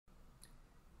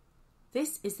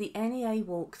This is the NEA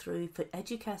walkthrough for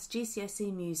Educast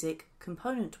GCSE Music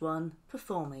Component 1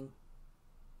 Performing.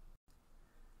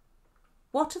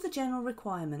 What are the general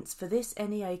requirements for this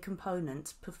NEA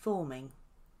component, Performing?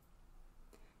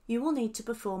 You will need to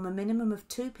perform a minimum of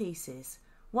 2 pieces,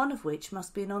 one of which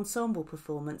must be an ensemble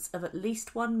performance of at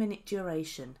least 1 minute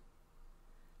duration.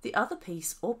 The other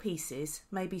piece or pieces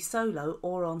may be solo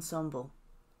or ensemble.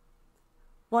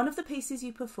 One of the pieces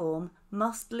you perform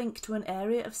must link to an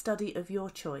area of study of your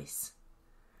choice.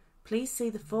 Please see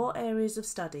the 4 areas of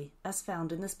study as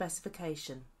found in the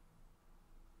specification.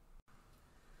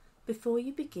 Before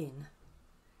you begin,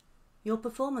 your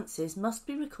performances must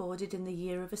be recorded in the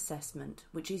year of assessment,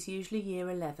 which is usually Year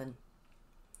 11.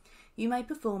 You may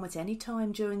perform at any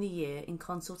time during the year in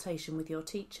consultation with your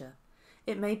teacher.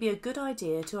 It may be a good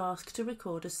idea to ask to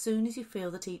record as soon as you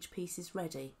feel that each piece is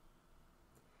ready.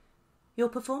 Your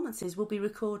performances will be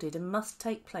recorded and must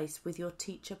take place with your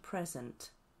teacher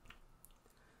present.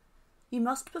 You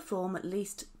must perform at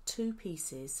least 2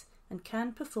 pieces and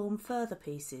can perform further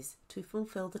pieces to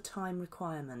fulfil the time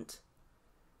requirement.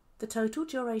 The total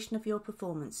duration of your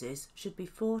performances should be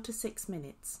 4 to 6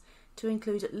 minutes, to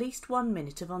include at least 1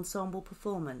 minute of ensemble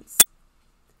performance.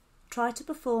 Try to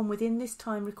perform within this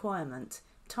time requirement,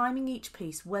 timing each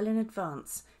piece well in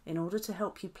advance in order to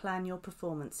help you plan your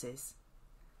performances.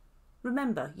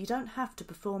 Remember, you don't have to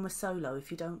perform a solo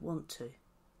if you don't want to.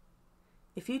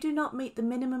 If you do not meet the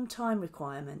minimum time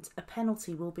requirement, a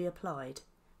penalty will be applied,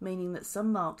 meaning that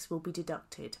some marks will be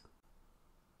deducted.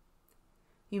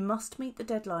 You must meet the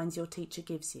deadlines your teacher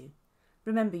gives you.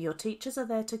 Remember, your teachers are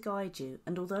there to guide you,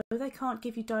 and although they can't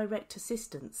give you direct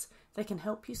assistance, they can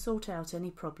help you sort out any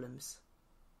problems.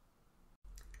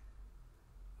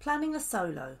 Planning a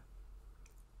solo.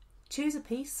 Choose a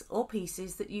piece or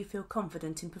pieces that you feel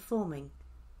confident in performing.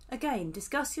 Again,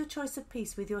 discuss your choice of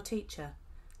piece with your teacher.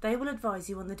 They will advise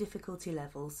you on the difficulty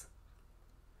levels.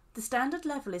 The standard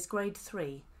level is grade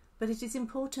 3, but it is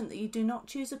important that you do not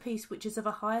choose a piece which is of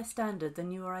a higher standard than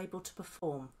you are able to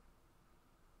perform.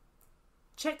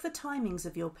 Check the timings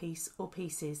of your piece or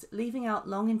pieces, leaving out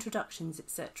long introductions,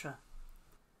 etc.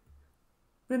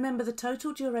 Remember, the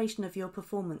total duration of your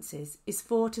performances is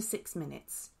 4 to 6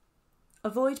 minutes.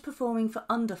 Avoid performing for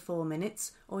under 4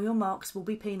 minutes or your marks will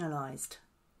be penalised.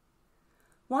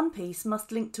 One piece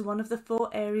must link to one of the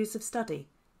 4 areas of study.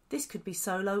 This could be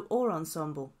solo or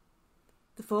ensemble.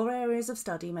 The 4 areas of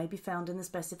study may be found in the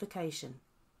specification.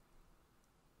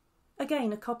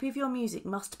 Again, a copy of your music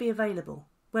must be available.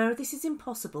 Where this is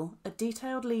impossible, a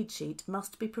detailed lead sheet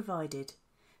must be provided.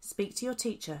 Speak to your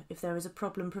teacher if there is a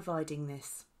problem providing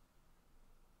this.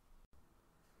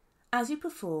 As you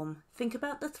perform, think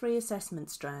about the 3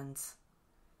 assessment strands.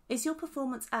 Is your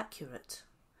performance accurate?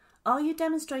 Are you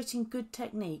demonstrating good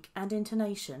technique and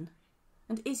intonation?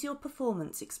 And is your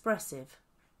performance expressive?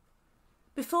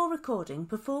 Before recording,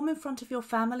 perform in front of your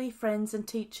family, friends and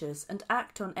teachers and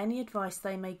act on any advice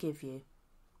they may give you.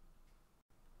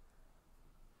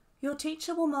 Your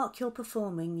teacher will mark your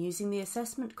performing using the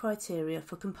assessment criteria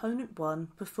for Component 1,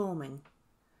 Performing.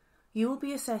 You will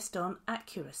be assessed on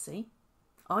accuracy.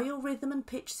 Are your rhythm and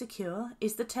pitch secure?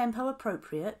 Is the tempo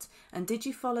appropriate? And did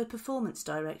you follow performance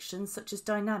directions such as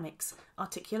dynamics,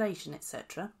 articulation,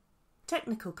 etc.?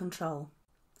 Technical control.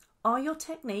 Are your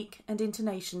technique and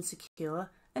intonation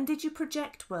secure? And did you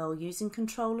project well using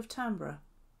control of timbre?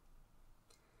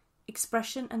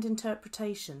 Expression and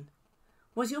interpretation.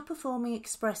 Was your performing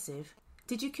expressive?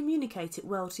 Did you communicate it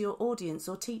well to your audience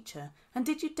or teacher? And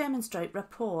did you demonstrate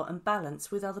rapport and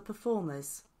balance with other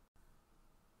performers?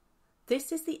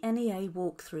 This is the NEA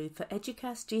walkthrough for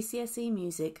Educast GCSE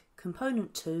Music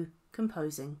Component 2,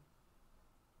 Composing.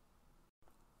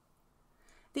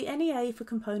 The NEA for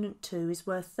Component 2 is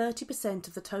worth 30%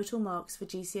 of the total marks for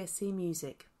GCSE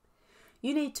Music.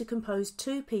 You need to compose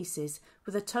 2 pieces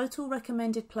with a total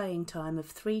recommended playing time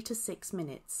of 3 to 6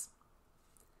 minutes.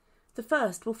 The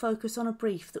first will focus on a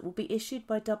brief that will be issued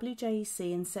by WJEC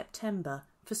in September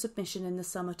for submission in the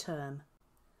summer term.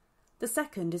 The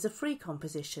second is a free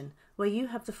composition, where you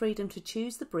have the freedom to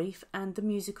choose the brief and the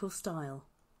musical style.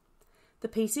 The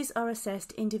pieces are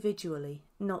assessed individually,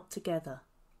 not together.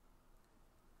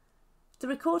 The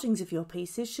recordings of your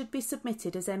pieces should be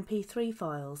submitted as MP3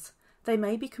 files. They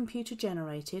may be computer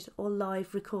generated or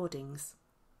live recordings.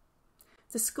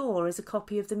 The score is a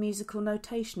copy of the musical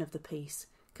notation of the piece,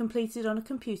 completed on a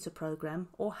computer program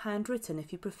or handwritten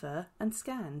if you prefer, and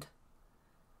scanned.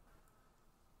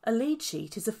 A lead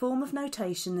sheet is a form of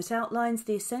notation that outlines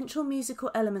the essential musical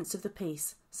elements of the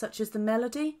piece, such as the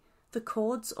melody, the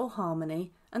chords or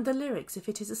harmony, and the lyrics if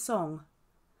it is a song.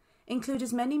 Include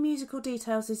as many musical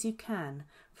details as you can,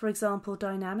 for example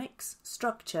dynamics,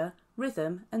 structure,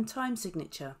 rhythm and time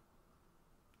signature.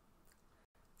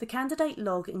 The candidate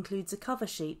log includes a cover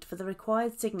sheet for the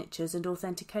required signatures and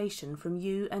authentication from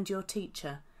you and your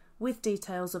teacher, with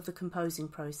details of the composing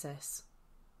process.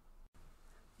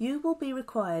 You will be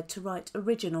required to write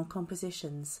original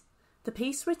compositions. The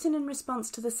piece written in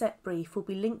response to the set brief will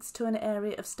be linked to an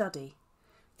area of study.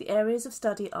 The areas of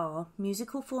study are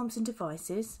musical forms and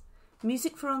devices,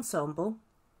 music for ensemble,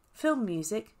 film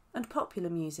music and popular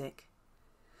music.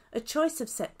 A choice of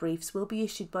set briefs will be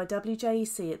issued by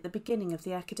WJEC at the beginning of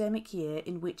the academic year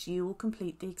in which you will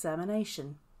complete the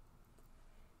examination.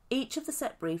 Each of the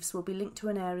set briefs will be linked to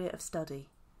an area of study.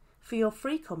 For your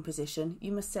free composition,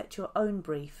 you must set your own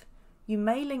brief. You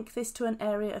may link this to an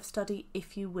area of study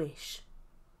if you wish.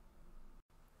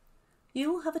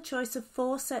 You will have a choice of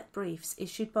 4 set briefs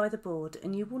issued by the board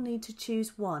and you will need to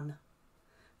choose one.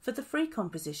 For the free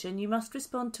composition, you must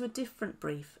respond to a different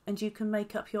brief and you can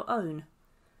make up your own.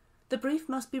 The brief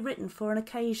must be written for an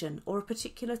occasion or a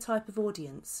particular type of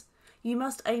audience. You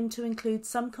must aim to include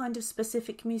some kind of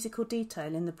specific musical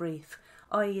detail in the brief,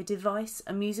 i.e. a device,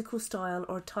 a musical style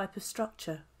or a type of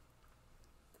structure.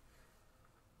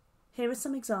 Here are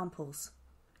some examples.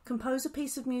 Compose a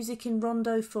piece of music in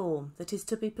rondo form that is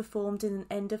to be performed in an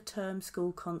end-of-term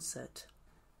school concert.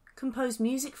 Compose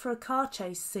music for a car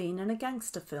chase scene in a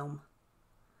gangster film.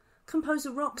 Compose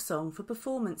a rock song for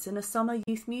performance in a summer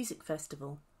youth music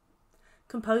festival.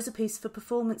 Compose a piece for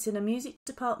performance in a music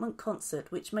department concert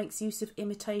which makes use of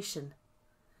imitation.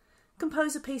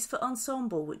 Compose a piece for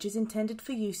ensemble which is intended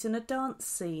for use in a dance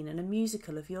scene in a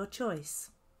musical of your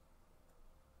choice.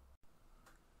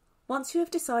 Once you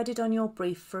have decided on your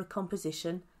brief for a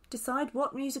composition, decide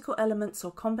what musical elements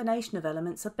or combination of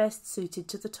elements are best suited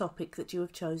to the topic that you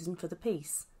have chosen for the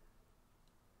piece.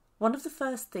 One of the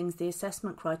first things the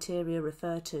assessment criteria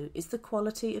refer to is the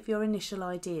quality of your initial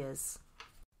ideas.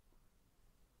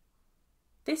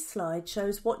 This slide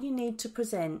shows what you need to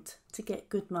present to get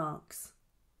good marks.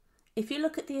 If you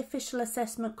look at the official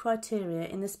assessment criteria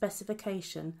in the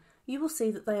specification, you will see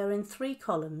that they are in 3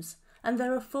 columns and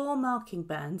there are 4 marking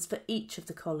bands for each of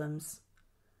the columns.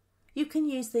 You can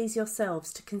use these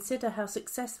yourselves to consider how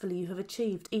successfully you have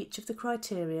achieved each of the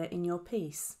criteria in your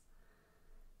piece.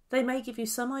 They may give you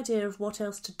some idea of what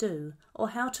else to do or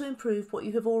how to improve what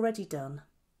you have already done.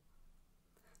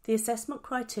 The assessment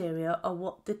criteria are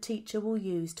what the teacher will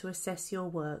use to assess your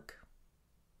work.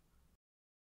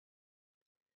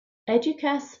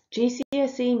 EDUCAS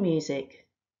GCSE Music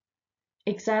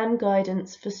Exam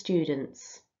Guidance for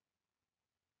Students.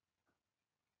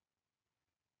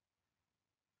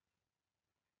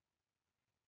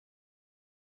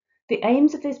 The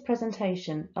aims of this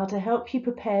presentation are to help you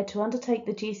prepare to undertake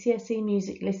the GCSE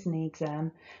Music Listening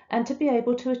Exam and to be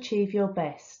able to achieve your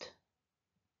best.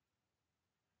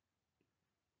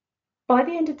 By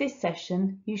the end of this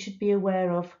session, you should be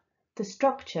aware of the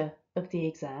structure of the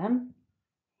exam,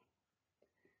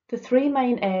 the 3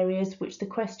 main areas which the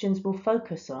questions will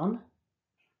focus on,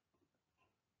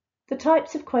 the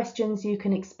types of questions you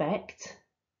can expect,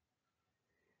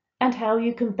 and how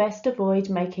you can best avoid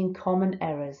making common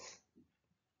errors.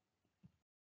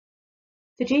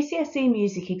 The GCSE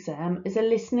Music Exam is a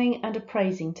listening and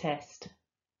appraising test.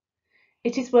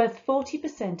 It is worth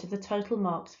 40% of the total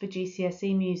marks for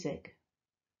GCSE Music.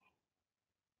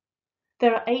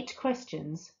 There are 8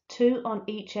 questions, 2 on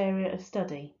each area of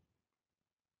study.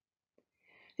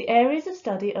 The areas of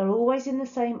study are always in the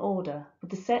same order, with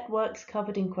the set works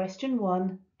covered in question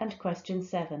 1 and question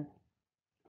 7.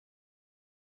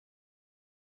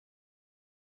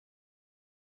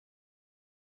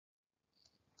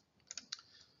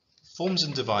 Forms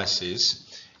and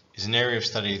devices is an area of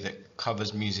study that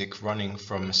covers music running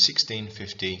from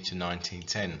 1650 to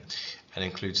 1910 and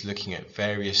includes looking at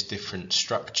various different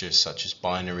structures such as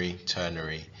binary,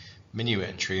 ternary, minuet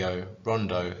and trio,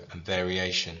 rondo and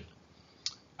variation,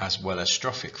 as well as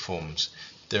strophic forms.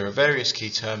 There are various key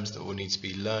terms that will need to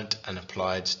be learnt and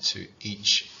applied to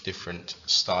each different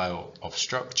style of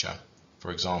structure,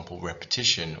 for example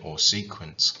repetition or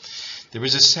sequence. There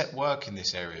is a set work in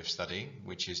this area of study,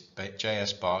 which is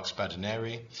J.S. Bach's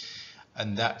Badineri,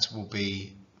 and that will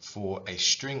be for a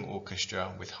string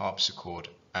orchestra with harpsichord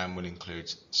and will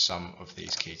include some of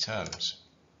these key terms.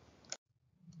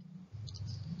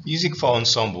 Music for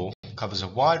ensemble covers a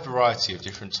wide variety of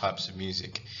different types of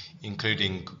music,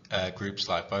 including groups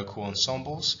like vocal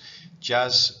ensembles,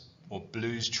 jazz or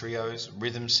blues trios,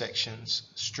 rhythm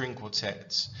sections, string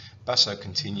quartets, basso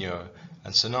continuo,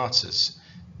 and sonatas.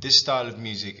 This style of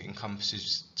music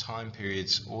encompasses time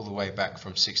periods all the way back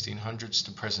from 1600s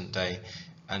to present day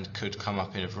and could come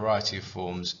up in a variety of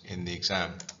forms in the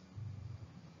exam.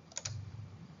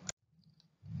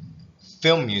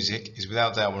 Film music is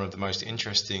without doubt one of the most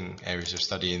interesting areas of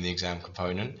study in the exam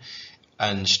component,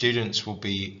 and students will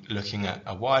be looking at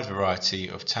a wide variety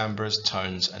of timbres,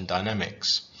 tones and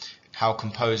dynamics, how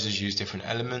composers use different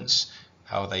elements,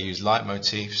 how they use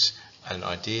leitmotifs and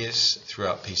ideas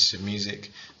throughout pieces of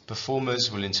music.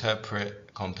 Performers will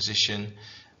interpret composition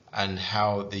and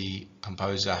how the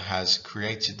composer has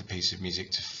created the piece of music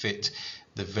to fit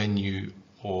the venue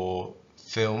or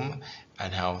film,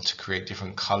 and how to create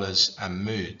different colours and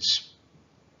moods.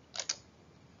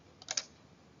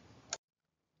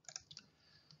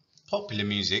 Popular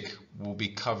music will be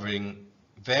covering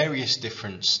various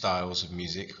different styles of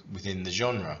music within the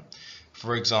genre.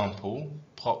 For example,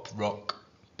 pop, rock,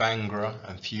 bhangra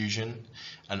and fusion,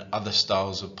 and other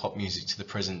styles of pop music to the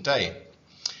present day.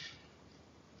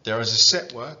 There is a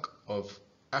set work of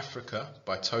Africa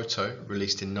by Toto,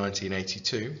 released in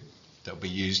 1982, that will be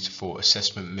used for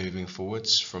assessment moving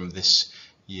forwards from this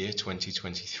year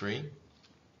 2023.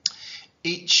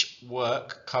 Each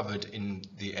work covered in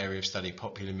the area of study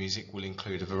popular music will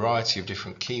include a variety of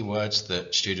different keywords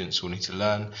that students will need to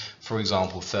learn. For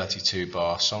example,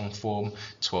 32-bar song form,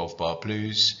 12-bar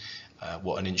blues,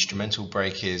 what an instrumental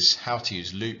break is, how to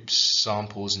use loops,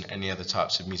 samples and any other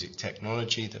types of music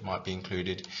technology that might be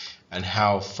included, and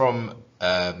how from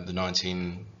the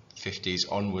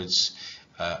 1950s onwards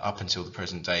up until the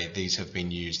present day these have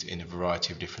been used in a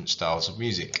variety of different styles of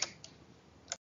music.